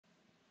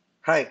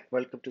Hi,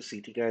 welcome to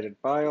CT Guided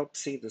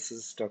Biopsy. This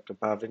is Dr.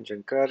 Bhavin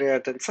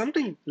Jankaria, and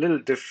something a little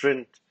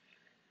different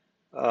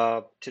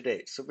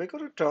today. So we're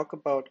going to talk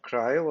about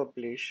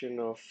cryoablation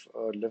of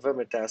a liver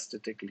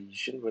metastatic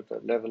lesion with a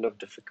level of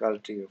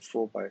difficulty of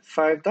 4 by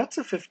 5. That's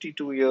a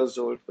 52 years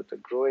old with a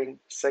growing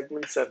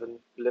segment 7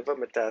 liver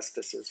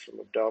metastasis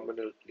from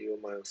abdominal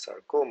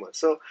leiomyosarcoma.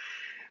 So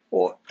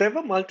there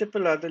were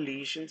multiple other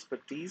lesions, but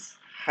these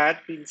had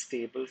been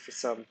stable for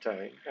some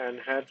time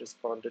and had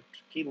responded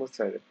to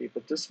chemotherapy.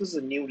 But this was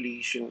a new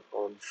lesion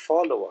on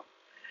follow-up.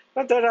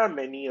 Now, there are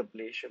many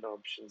ablation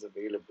options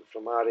available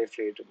from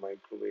RFA to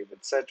microwave,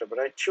 etc. But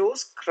I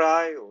chose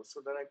cryo so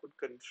that I could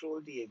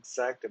control the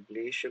exact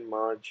ablation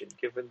margin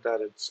given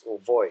that it's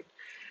ovoid.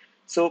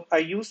 So I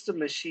used the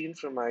machine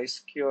from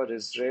IceCure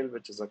Israel,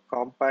 which is a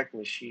compact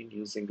machine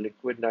using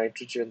liquid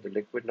nitrogen. The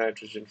liquid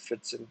nitrogen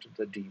fits into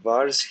the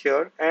DVARs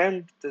here,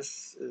 and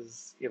this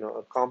is,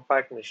 a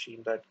compact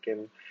machine that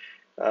can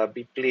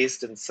be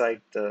placed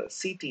inside the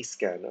CT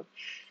scanner.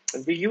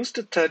 And we used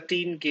a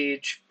 13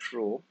 gauge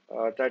probe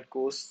that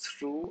goes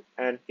through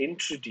an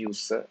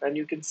introducer. And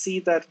you can see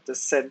that at the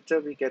center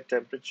we get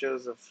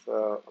temperatures of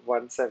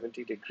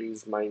 170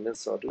 degrees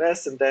minus or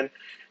less. And then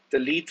the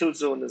lethal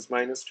zone is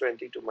minus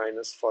 20 to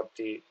minus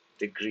 40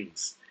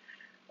 degrees.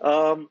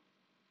 Um,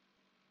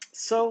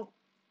 so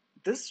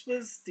this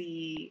was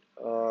the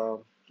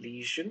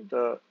lesion.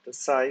 The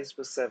size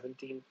was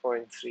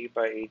 17.3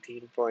 by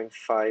 18.5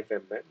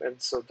 mm.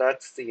 And so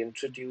that's the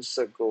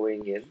introducer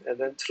going in. And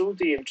then through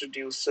the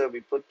introducer,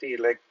 we put the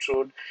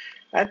electrode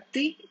at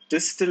the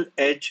distal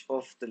edge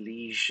of the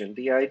lesion.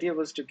 The idea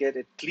was to get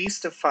at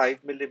least a 5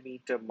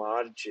 millimeter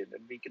margin.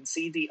 And we can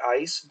see the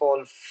ice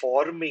ball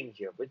forming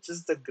here, which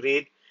is the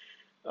great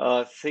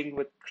thing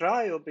with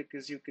cryo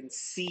because you can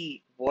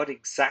see what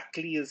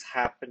exactly is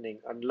happening,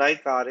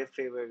 unlike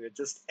RFA, where we're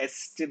just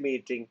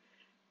estimating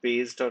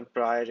based on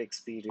prior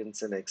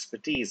experience and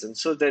expertise. And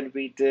so then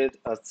we did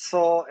a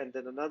thaw and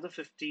then another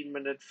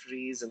 15-minute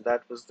freeze, and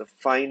that was the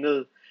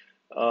final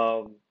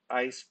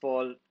ice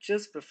ball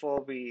just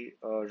before we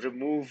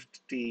removed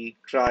the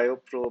cryo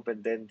probe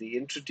and then the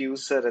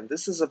introducer. And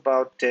this is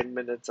about 10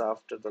 minutes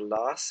after the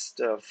last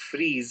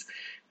freeze,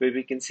 where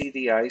we can see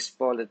the ice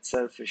ball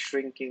itself is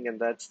shrinking, and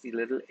that's the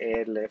little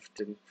air left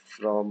in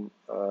from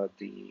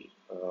the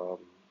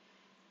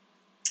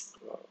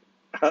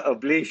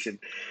ablation.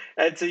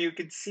 And so you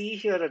can see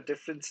here at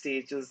different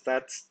stages,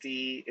 that's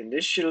the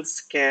initial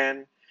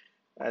scan,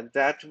 and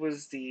that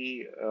was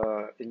the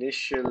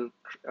initial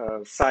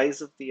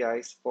size of the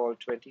ice ball,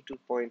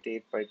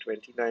 22.8 by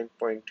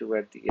 29.2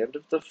 at the end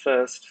of the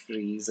first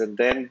freeze. And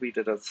then we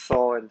did a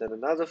thaw and then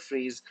another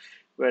freeze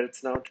where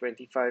it's now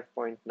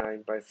 25.9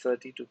 by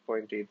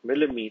 32.8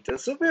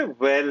 millimeters. So we're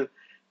well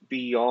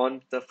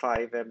beyond the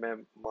 5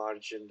 mm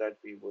margin that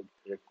we would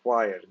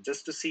require.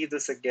 Just to see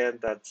this again,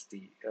 that's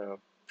the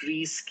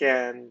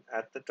pre-scan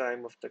at the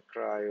time of the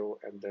cryo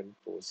and then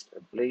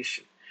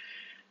post-ablation.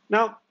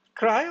 Now,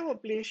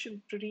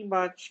 cryoablation pretty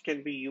much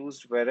can be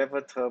used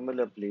wherever thermal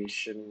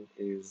ablation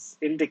is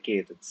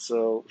indicated.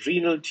 So,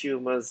 renal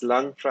tumors,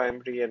 lung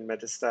primary and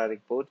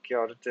metastatic, both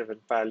curative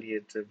and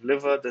palliative,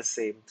 liver, the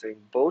same thing.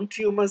 Bone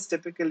tumors,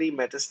 typically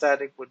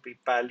metastatic, would be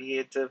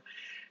palliative.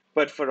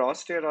 But for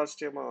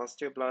osteoblastoma,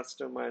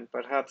 osteoblastoma, and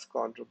perhaps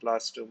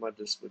chondroblastoma,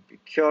 this would be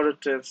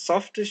curative.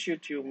 Soft tissue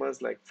tumors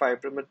like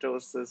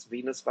fibromatosis,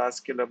 venous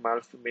vascular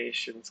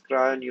malformations,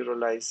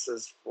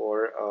 cryoneurolysis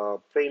for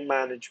pain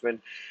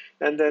management,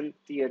 and then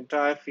the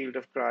entire field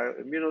of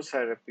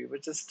cryoimmunotherapy,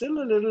 which is still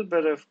a little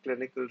bit of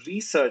clinical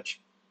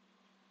research,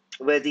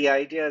 where the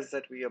idea is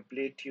that we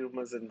ablate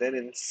tumors and then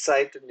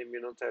incite an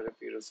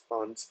immunotherapy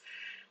response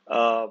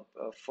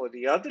for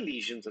the other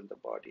lesions in the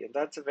body. And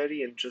that's a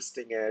very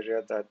interesting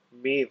area that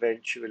may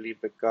eventually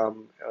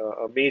become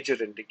a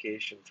major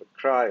indication for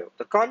cryo.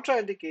 The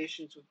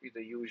contraindications would be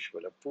the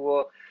usual: a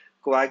poor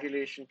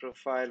coagulation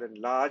profile and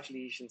large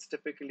lesions,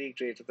 typically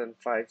greater than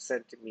 5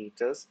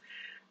 centimeters.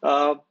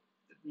 Uh,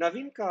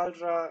 Naveen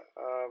Kalra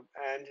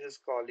and his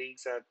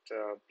colleagues at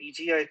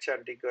PGI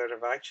Chandigarh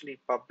have actually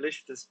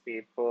published this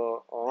paper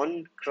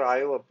on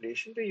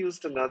cryoablation. They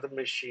used another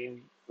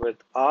machine with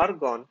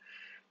argon,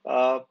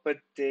 but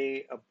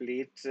they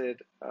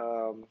ablated,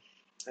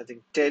 I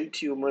think, 10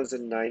 tumors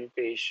in 9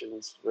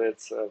 patients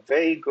with a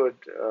very good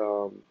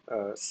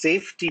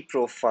safety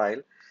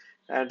profile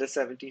and a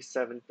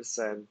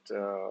 77%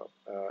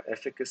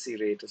 efficacy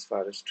rate as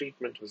far as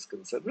treatment was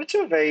concerned, which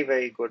are very,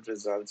 very good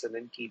results and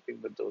in keeping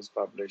with those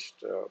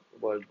published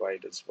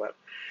worldwide as well.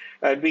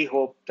 And we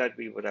hope that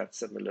we would have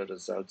similar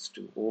results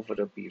too over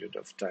a period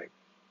of time.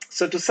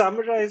 So to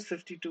summarize,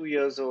 52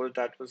 years old,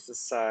 that was the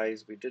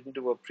size. We didn't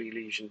do a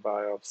pre-lesion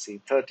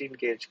biopsy, 13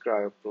 gauge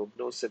cryoprobe,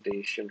 no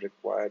sedation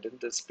required in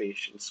this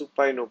patient,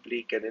 supine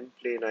oblique and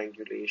in-plane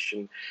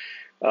angulation.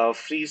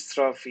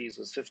 Freeze-thaw freeze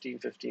was 15,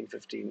 15,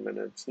 15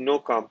 minutes, no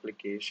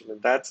complication.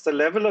 And that's the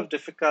level of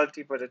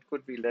difficulty, but it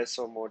could be less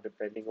or more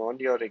depending on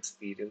your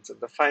experience. And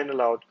the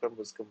final outcome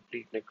was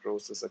complete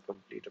necrosis, a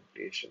complete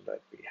ablation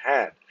that we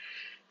had.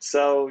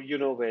 So you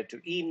know where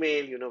to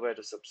email, you know where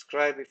to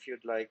subscribe if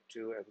you'd like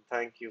to, and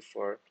thank you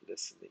for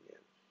listening.